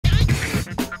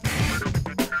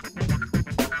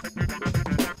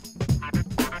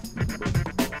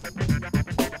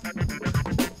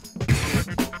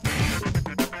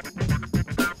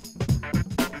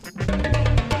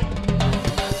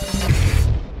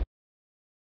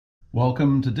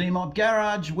Welcome to DMOP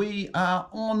Garage. We are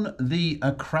on the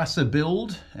Okrasa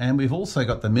build, and we've also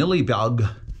got the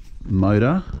Millibug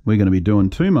motor. We're going to be doing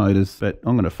two motors, but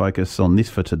I'm going to focus on this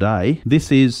for today. This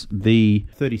is the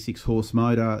 36 horse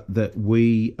motor that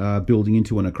we are building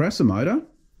into an Okrasa motor,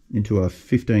 into a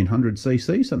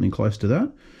 1500cc, something close to that.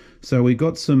 So we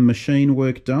got some machine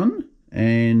work done,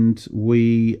 and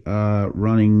we are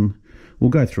running. We'll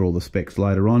go through all the specs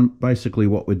later on. Basically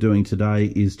what we're doing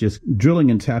today is just drilling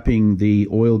and tapping the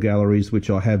oil galleries, which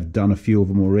I have done a few of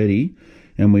them already.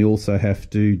 And we also have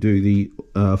to do the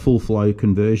full flow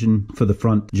conversion for the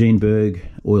front Berg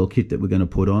oil kit that we're going to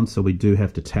put on. So we do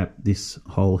have to tap this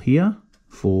hole here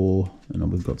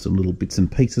and we've got some little bits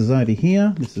and pieces over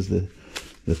here. This is the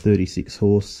 36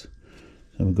 horse.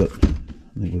 So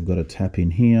I think we've got a tap in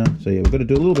here. So yeah, we've got to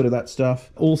do a little bit of that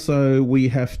stuff. Also, we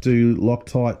have to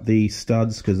Loctite the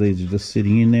studs because these are just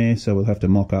sitting in there. So we'll have to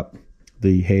mock up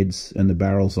the heads and the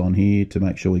barrels on here to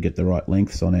make sure we get the right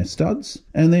lengths on our studs.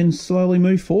 And then slowly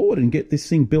move forward and get this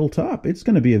thing built up. It's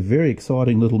going to be a very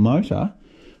exciting little motor.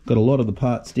 Got a lot of the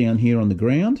parts down here on the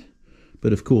ground.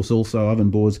 But of course also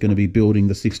Oven Board's going to be building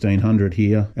the 1600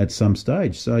 here at some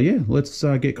stage. So yeah, let's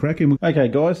get cracking. Okay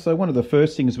guys, so one of the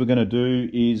first things we're going to do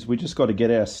is we just got to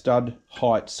get our stud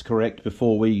heights correct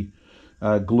before we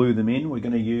glue them in. We're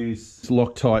going to use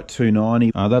Loctite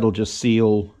 290. That'll just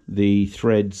seal the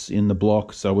threads in the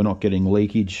block so we're not getting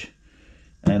leakage.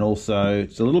 And also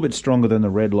it's a little bit stronger than the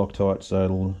red Loctite,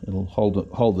 so it'll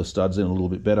hold the studs in a little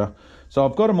bit better. So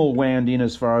I've got them all wound in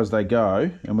as far as they go,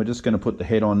 and we're just going to put the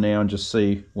head on now and just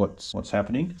see what's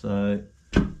happening. So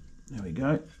there we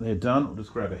go, they're done. We'll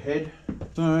just grab a head.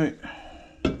 So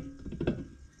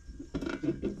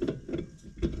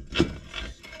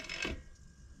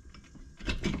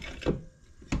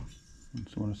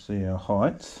just want to see our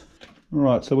heights. All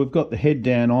right, so we've got the head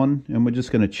down on, and we're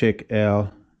just going to check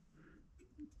our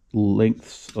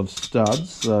lengths of studs.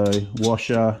 So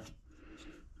washer,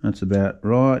 that's about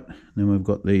right. Then we've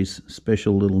got these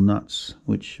special little nuts,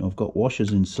 which I've got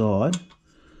washers inside,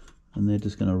 and they're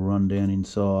just going to run down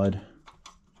inside.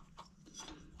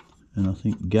 And I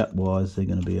think gap wise they're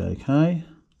going to be okay.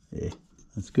 Yeah,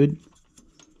 that's good.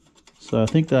 So I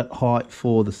think that height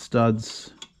for the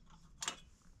studs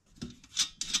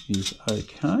is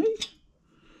okay.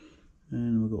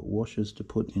 And we've got washers to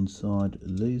put inside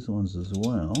these ones as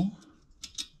well.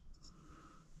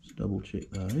 Just double check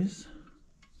those.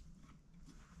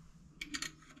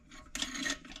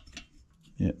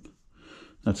 Yep,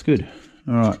 that's good.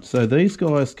 All right, so these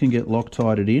guys can get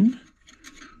Loctited in.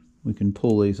 We can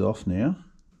pull these off now.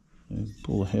 So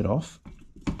pull the head off.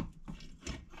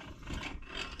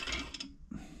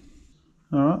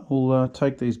 All right, we'll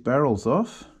take these barrels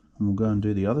off and we'll go and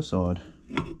do the other side.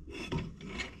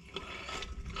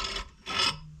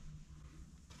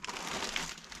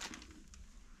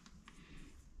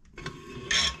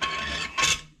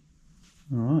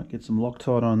 All right, get some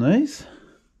Loctite on these.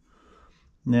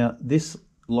 Now this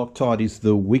Loctite is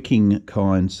the wicking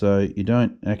kind, so you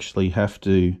don't actually have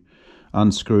to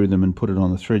unscrew them and put it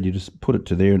on the thread. You just put it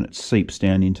to there and it seeps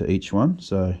down into each one,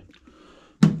 so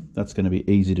that's going to be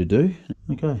easy to do.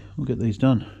 Okay, we'll get these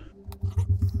done.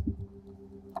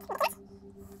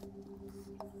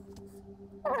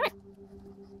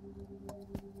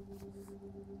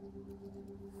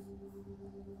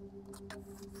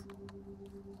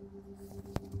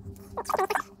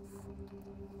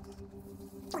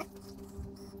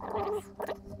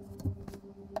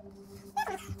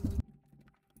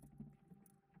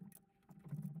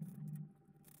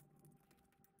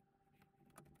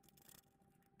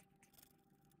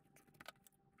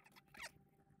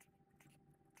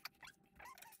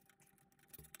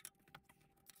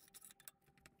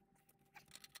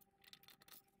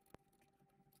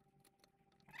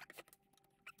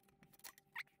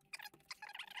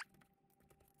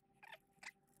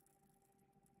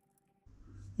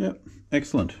 Yep,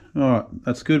 excellent. All right,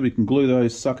 that's good. We can glue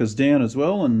those suckers down as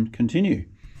well and continue.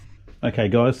 Okay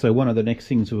guys, so one of the next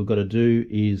things we've got to do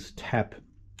is tap.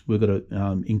 We've got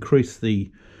to increase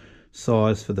the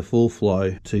size for the full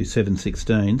flow to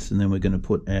 7/16, and then we're going to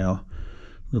put our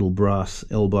little brass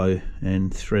elbow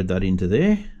and thread that into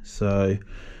there. So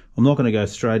I'm not going to go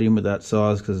straight in with that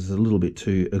size because it's a little bit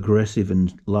too aggressive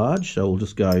and large, so we'll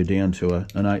just go down to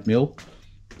an 8mm.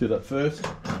 Do that first.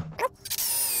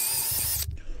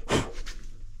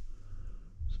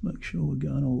 Make sure we're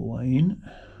going all the way in,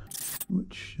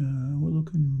 which we're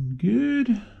looking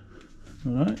good.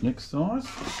 All right, next size.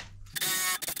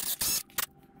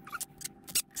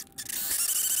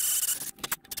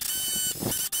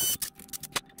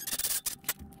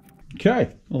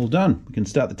 Okay, all done. We can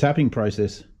start the tapping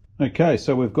process. Okay,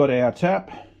 so we've got our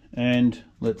tap and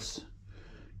let's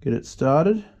get it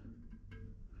started.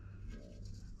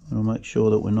 I'll make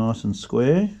sure that we're nice and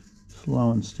square.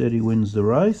 Slow and steady wins the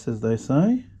race, as they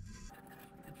say.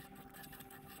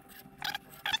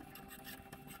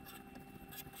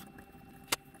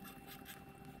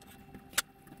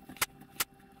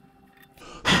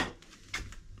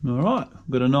 Alright,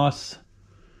 got a nice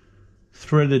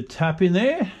threaded tap in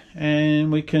there,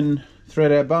 and we can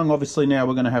thread our bung. Obviously now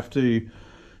we're going to have to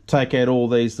take out all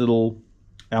these little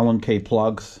Allen key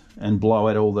plugs and blow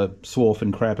out all the swarf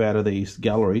and crap out of these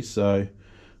galleries, so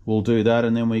we'll do that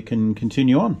and then we can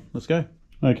continue on. Let's go.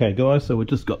 Okay guys, so we've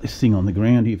just got this thing on the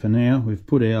ground here for now. We've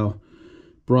put our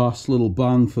brass little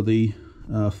bung for the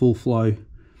full flow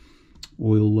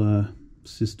oil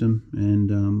system,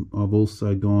 and I've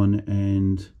also gone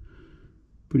and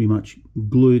pretty much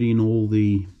glued in all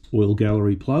the oil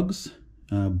gallery plugs,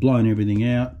 blown everything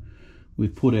out.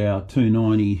 We've put our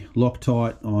 290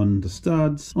 Loctite on the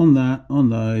studs, on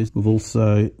those. We've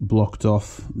also blocked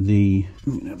off the,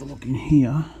 I'm going to have a look in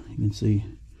here, you can see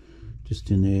just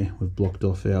in there, we've blocked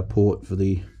off our port for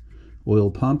the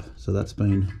oil pump, so that's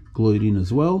been glued in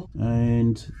as well.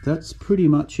 And that's pretty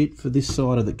much it for this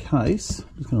side of the case.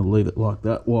 I'm just going to leave it like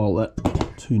that while that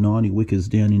 290 wickers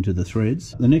down into the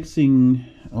threads. The next thing,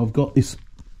 I've got this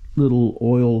little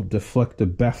oil deflector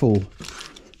baffle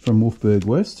from Wolfberg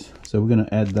West, so we're going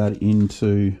to add that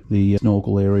into the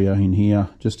snorkel area in here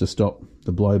just to stop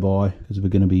the blow by, because we're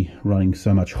going to be running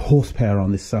so much horsepower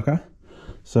on this sucker.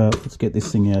 So let's get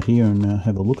this thing out here and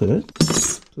have a look at it.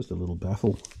 Just a little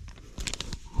baffle.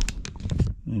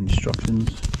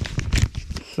 Instructions.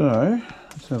 So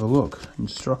let's have a look.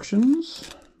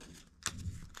 Instructions.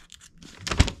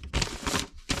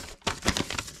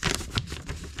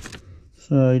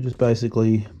 So you just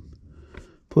basically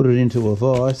put it into a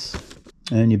vise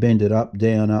and you bend it up,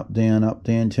 down, up, down, up,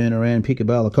 down, turn around, pick a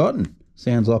bale of cotton.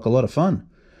 Sounds like a lot of fun.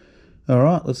 All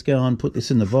right, let's go and put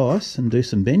this in the vise and do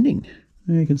some bending.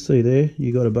 You can see there,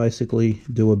 you got to basically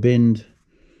do a bend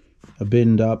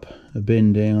up, a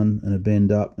bend down, and a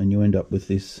bend up, and you end up with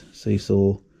this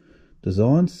seesaw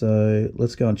design. So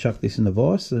let's go and chuck this in the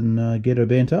vise and get her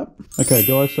bent up. Okay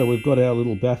guys, so we've got our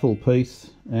little baffle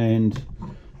piece, and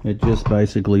it just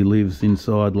basically lives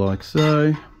inside like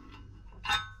so.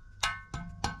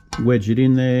 Wedge it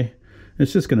in there.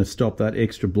 It's just going to stop that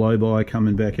extra blow by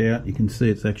coming back out. You can see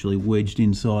it's actually wedged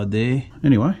inside there.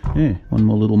 Anyway, yeah, one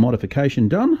more little modification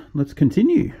done. Let's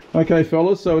continue. Okay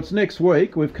fellas, so it's next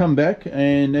week. We've come back,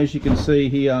 and as you can see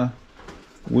here,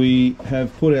 we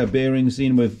have put our bearings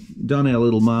in. We've done our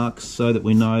little marks so that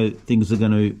we know things are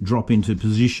going to drop into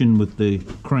position with the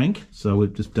crank. So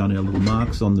we've just done our little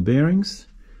marks on the bearings,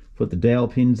 put the dowel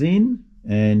pins in,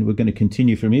 and we're going to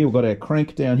continue from here. We've got our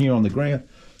crank down here on the ground.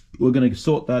 We're going to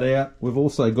sort that out. We've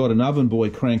also got an oven boy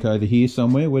crank over here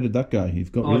somewhere. Where did that go?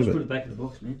 You've got rid of it. I just put it back in the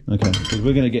box, man. Okay, because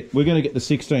we're going to get the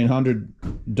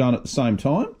 1600 done at the same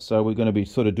time. So we're going to be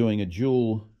sort of doing a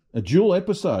dual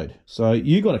episode. So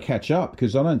you got to catch up,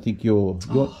 because I don't think you're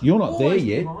not there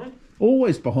yet. Behind.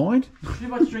 Always behind. Too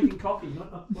much drinking coffee.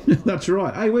 Not That's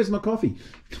right. Hey, where's my coffee?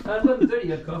 11:30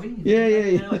 you have coffee.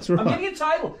 Yeah, that's right. I'm getting a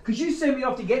table, because you send me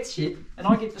off to get shit and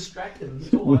I get distracted. And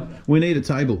it's all over. We need a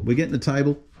table. We're getting the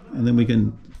table, and then we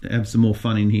can have some more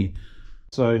fun in here.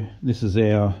 So this is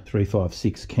our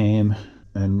 356 cam,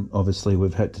 and obviously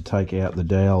we've had to take out the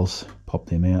dowels, pop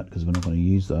them out because we're not going to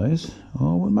use those.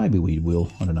 Oh, well, maybe we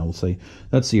will. I don't know. We'll see.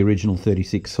 That's the original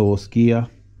 36 horse gear,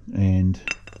 and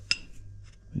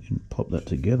we can pop that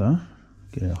together,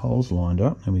 get our holes lined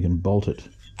up, and we can bolt it.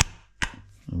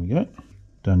 There we go.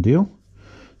 Done deal.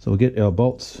 So we'll get our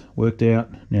bolts worked out.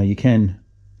 Now you can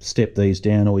step these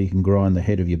down, or you can grind the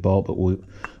head of your bolt, but we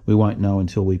won't know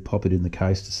until we pop it in the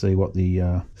case to see what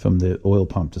the from the oil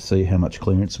pump, to see how much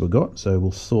clearance we've got. So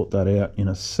we'll sort that out in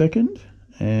a second,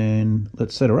 and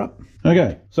let's set her up.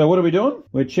 Okay, so what are we doing?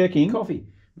 We're checking coffee.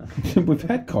 We've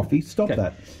had coffee. Stop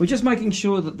that. We're just making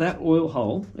sure that that oil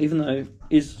hole, even though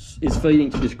is feeding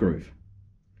to this groove,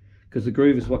 because the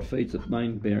groove is what feeds the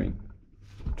main bearing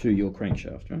to your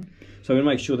crankshaft, right? So we're going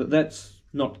to make sure that that's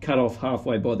not cut off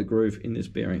halfway by the groove in this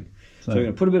bearing. So we're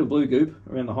going to put a bit of blue goop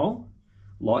around the hole,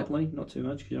 lightly, not too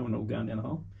much, because you don't want it all going down the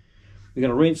hole. We're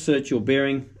going to reinsert your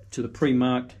bearing to the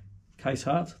pre-marked case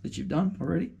heart that you've done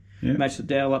already. Yep. Match the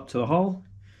dowel up to the hole,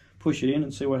 push it in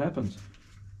and see what happens.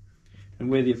 And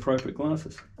wear the appropriate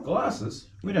glasses. Glasses?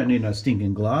 We don't need no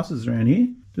stinking glasses around here,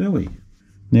 do we?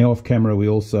 Now off camera we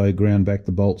also ground back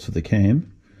the bolts for the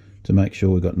cam to make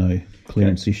sure we've got no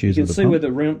clearance issues with the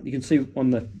pump. You can see on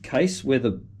the case where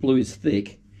the blue is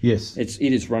thick. Yes. It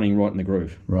is running right in the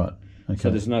groove. Right. Okay. So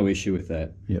there's no issue with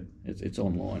that. Yep. It's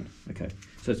online. Okay,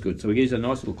 so that's good. So we use a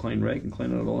nice little clean rag and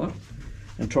clean it all up,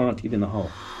 and try not to get in the hole.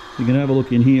 You can have a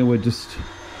look in here. We've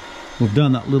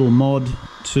done that little mod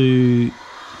to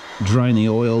drain the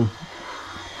oil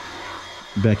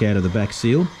back out of the back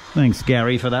seal. Thanks,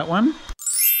 Gary, for that one.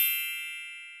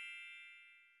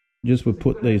 Just we've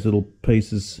put these little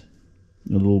pieces,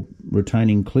 the little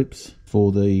retaining clips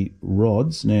for the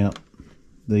rods. Now,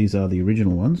 these are the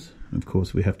original ones. Of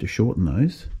course, we have to shorten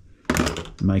those,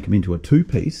 make them into a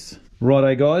two-piece.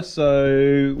 Righto, guys,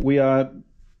 so we are...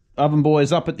 Oven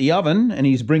boy's up at the oven and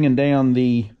he's bringing down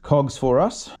the cogs for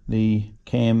us, the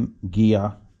cam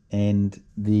gear and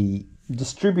the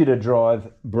distributor drive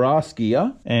brass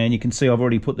gear. And you can see I've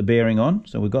already put the bearing on,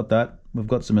 so we've got that. We've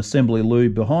got some assembly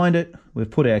lube behind it. We've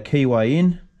put our keyway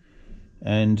in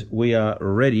and we are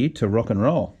ready to rock and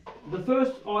roll. The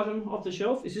first item off the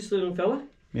shelf is this little fella.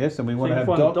 Yes, and we So want to you have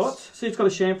can find dots. the dots. See, it's got a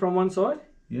chamfer on one side.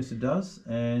 Yes, it does.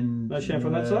 And No chamfer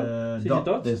on that side. See your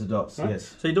dots? There's the dots, Right.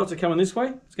 yes. So your dots are coming this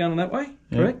way. It's going on that way.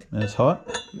 Correct. And it's hot.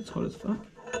 It's hot as fuck.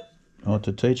 Hot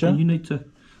to teacher. And you need to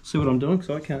see what I'm doing because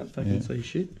I can't fucking see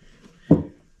shit. Yeah.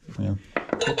 You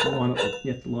have to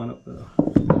line up the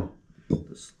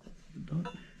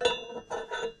dot.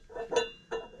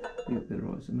 You got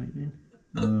better eyes than me,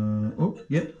 man. Oh,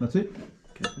 yep, that's it. Okay,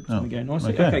 that's gonna go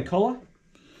nicely. okay. Okay, collar.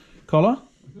 Collar.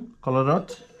 Collar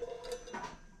dot.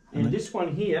 And this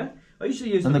one here, I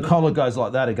usually use... And the collar goes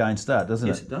like that against that, doesn't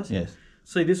it? Yes, it does. Yes.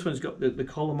 See, this one's got the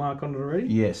collar mark on it already.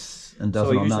 Yes, and So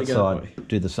doesn't I on that usually go that side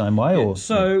do the same way? Yeah, Or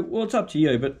so, well, it's up to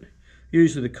you, but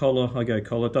usually the collar, I go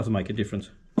collar. It doesn't make a difference.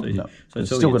 It's easy. No, So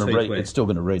it's all still your going to teeth read. wear. It's still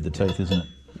going to read the teeth, isn't it?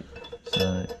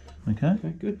 So, okay. Okay,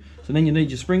 good. So then you need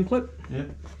your spring clip. Yeah.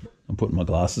 I'm putting my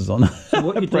glasses on. So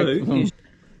what you do is...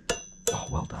 Oh,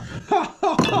 well done.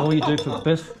 And all you do for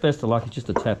best of luck is just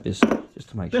to tap this, just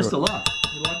to make Best sure. of luck.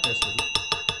 You like best of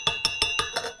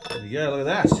luck. There we go. Look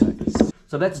at that.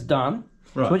 So that's done.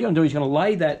 Right. So what you're going to do is you're going to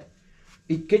lay that,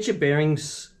 get your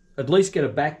bearings, at least get a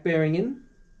back bearing in.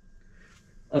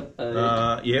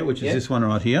 Yeah, which is this one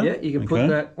right here. Yeah, you can put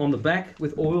that on the back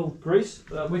with oil grease,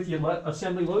 with your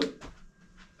assembly lube.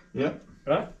 Yeah.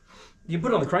 Right? You can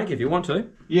put it on the crank if you want to.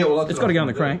 Yeah, well, It's got to go on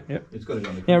the crank. Yep. It's got to go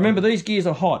on the crank. Now remember, these gears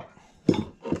are hot.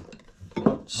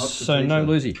 Hot So no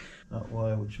loosey. That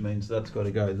way, which means that's got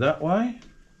to go that way.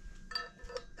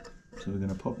 So we're going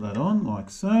to pop that on like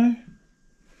so.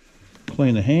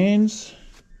 Clean the hands.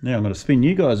 Now I'm going to spin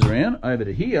you guys around over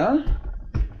to here.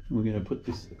 We're going to put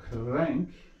this crank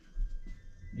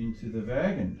into the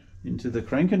wagon, into the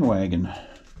cranking wagon.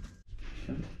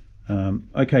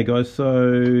 Okay guys,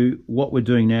 so what we're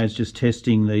doing now is just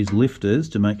testing these lifters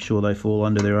to make sure they fall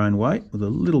under their own weight with a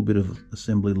little bit of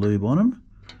assembly lube on them.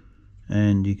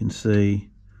 And you can see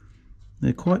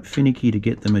they're quite finicky to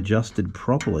get them adjusted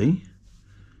properly.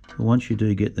 But once you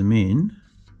do get them in,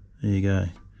 there you go.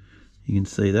 You can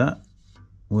see that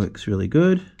works really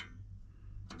good.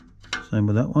 Same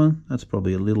with that one. That's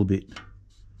probably a little bit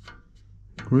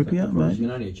groupier, mate. You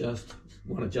can only adjust.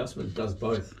 One adjustment does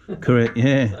both. Correct,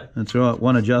 yeah, that's right.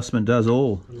 One adjustment does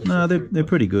all. No, they're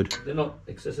pretty good. They're not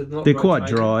excessive. They're quite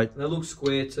dry. They look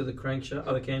square to the crankshaft,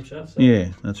 other camshafts. So Yeah,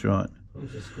 that's right.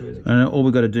 And all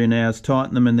we've got to do now is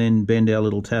tighten them and then bend our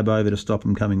little tab over to stop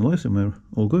them coming loose, and we're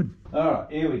all good. All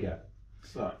right, here we go.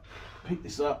 So, pick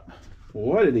this up.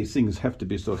 Why do these things have to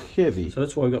be so heavy? So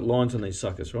that's why we've got lines on these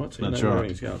suckers, right? So you That's know where right.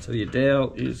 everything's going. So your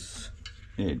dowel is...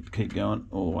 Yeah, keep going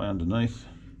all the way underneath.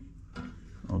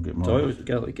 I'll get my... So I always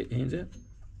go, get your hands out.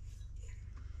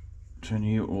 Turn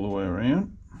you all the way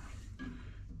around.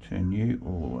 Turn you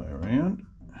all the way around.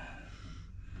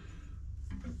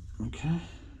 Okay.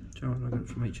 Joe, I got it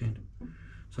from each end.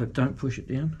 So don't push it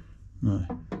down. No.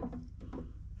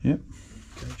 Yep.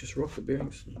 Okay, just rock the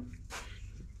bearings.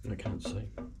 I can't see.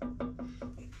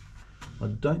 I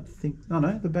don't think... Oh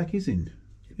no, the back is in.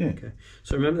 Yeah. Okay.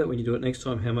 So remember that when you do it next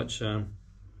time, how much... Yeah,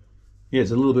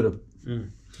 it's a little bit of...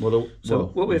 So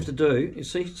what we have to do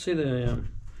is see the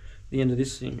end of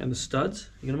this thing and the studs.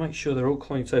 You're going to make sure they're all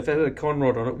clean. So if it had a con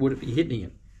rod on it, would it be hitting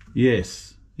it?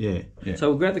 Yes. Yeah. Yeah. So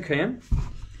we'll grab the cam.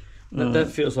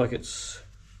 That feels like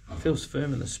feels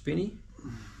firm and the spinny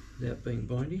without being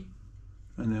bindy.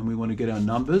 And then we want to get our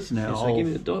numbers now. Yeah, so give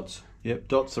me the dots. Yep,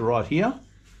 dots are right here.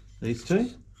 These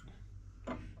two.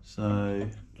 So.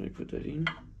 So you put that in.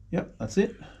 Yep, that's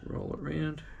it. Roll it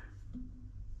around.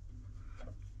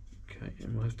 Okay,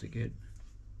 and we'll have to get...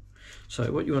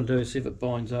 So what you want to do is see if it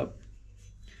binds up.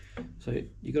 So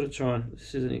you got to try and...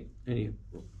 This isn't any...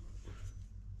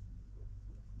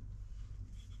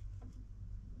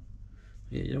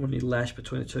 Yeah, you don't want any lash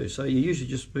between the two. So you usually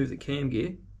just move the cam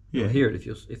gear. Yeah. You'll hear it if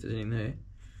there's anything there.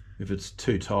 If it's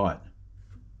too tight.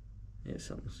 Yeah,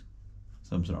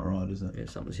 something's not right, is it? Yeah,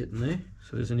 something's hitting there.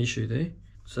 So there's an issue there.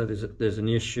 So there's an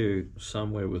issue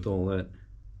somewhere with all that.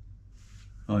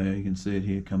 Oh yeah, you can see it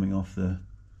here coming off the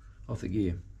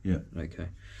gear. Yeah. Okay.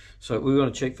 So we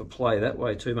want to check for play that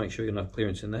way too. Make sure you got enough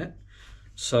clearance in that.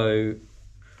 So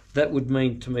that would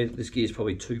mean to me that this gear is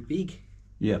probably too big.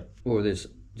 Yeah. Or there's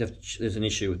an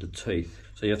issue with the teeth.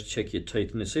 So you have to check your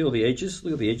teeth, and you see all the edges.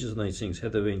 Look at the edges on these things.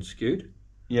 Have they been skewed?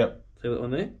 Yep. See that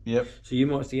one there? Yep. So you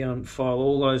might have to go and file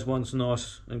all those ones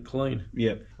nice and clean.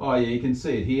 Yep. Oh yeah, you can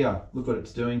see it here. Look what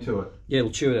it's doing to it. Yeah,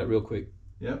 it'll chew it out real quick.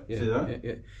 Yep. Yeah, See that?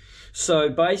 Yeah. So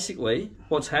basically,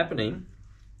 what's happening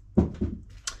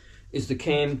is the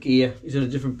cam gear is in a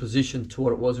different position to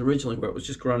what it was originally, where it was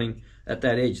just running at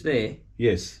that edge there.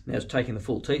 Yes. Now it's taking the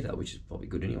full teeth up, which is probably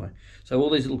good anyway. So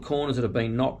all these little corners that have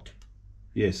been knocked,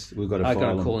 yes, we've got to are file going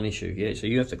to them. call an issue. Yeah, so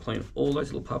you have to clean all those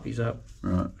little puppies up.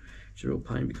 Right. It's a real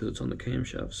pain because it's on the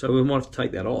camshaft. So we might have to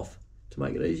take that off to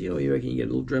make it easier, or you reckon you get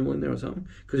a little Dremel in there or something?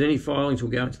 Because any filings will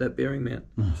go into that bearing mount.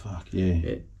 Oh fuck yeah.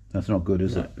 Yeah. That's not good,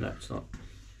 is it? No, it's not.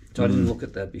 So I didn't look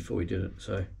at that before we did it.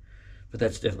 So, but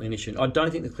that's definitely an issue. I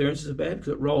don't think the clearances are bad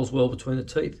because it rolls well between the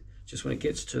teeth. Just when it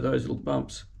gets to those little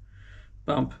bumps,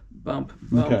 bump, bump,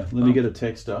 bump. Okay, let me get a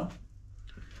texter.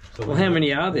 So well, how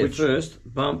many are there? First,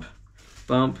 bump,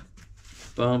 bump,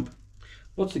 bump.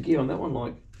 What's the gear on that one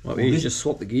like? Might be easy to just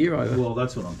swap the gear over. Well,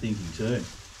 that's what I'm thinking too,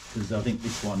 because I think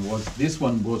this one was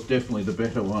definitely the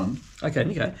better one.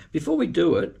 Okay. Before we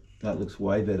do it, that looks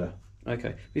way better.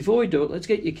 Okay, before we do it, let's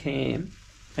get your cam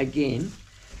again,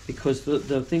 because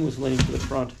the thing was leaning to the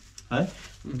front. Hey?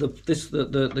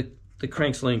 The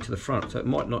crank's leaning to the front, so it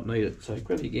might not need it. So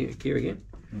grab your gear again,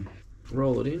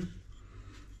 roll it in.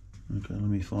 Okay, let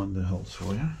me find the holes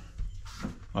for you.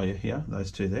 Oh yeah, here,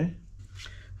 those two there.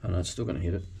 Oh no, it's still going to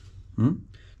hit it. Hmm?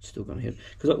 It's still going to hit it.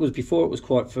 Because it was before, it was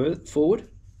quite forward.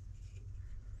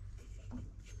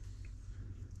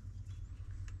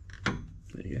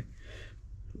 There you go.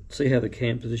 See how the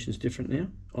cam position is different now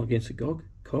against the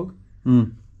cog? Hmm.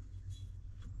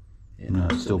 Yeah, no,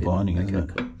 it's still binding, isn't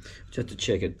it? Cool. Just have to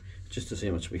check it, just to see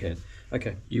how much we had.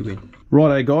 Okay, you win.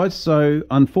 Righto guys, so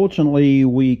unfortunately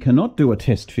we cannot do a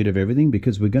test fit of everything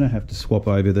because we're going to have to swap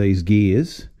over these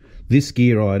gears. This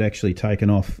gear I had actually taken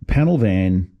off panel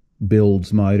van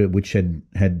build's motor, which had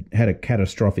a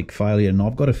catastrophic failure, and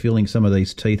I've got a feeling some of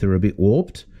these teeth are a bit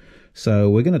warped. So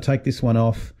we're going to take this one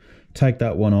off, take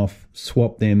that one off,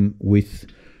 swap them with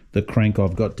the crank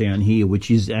I've got down here, which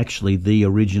is actually the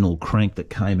original crank that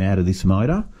came out of this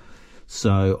motor.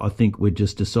 So I think we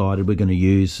just decided we're going to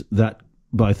use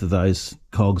both of those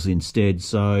cogs instead.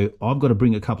 So I've got to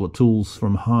bring a couple of tools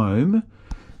from home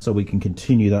so we can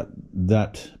continue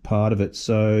that part of it.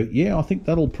 So yeah, I think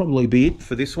that'll probably be it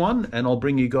for this one, and I'll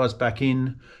bring you guys back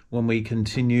in when we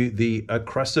continue the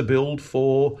Okrasa build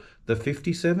for the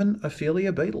 57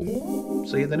 Ophelia Beetle.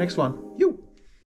 See you in the next one.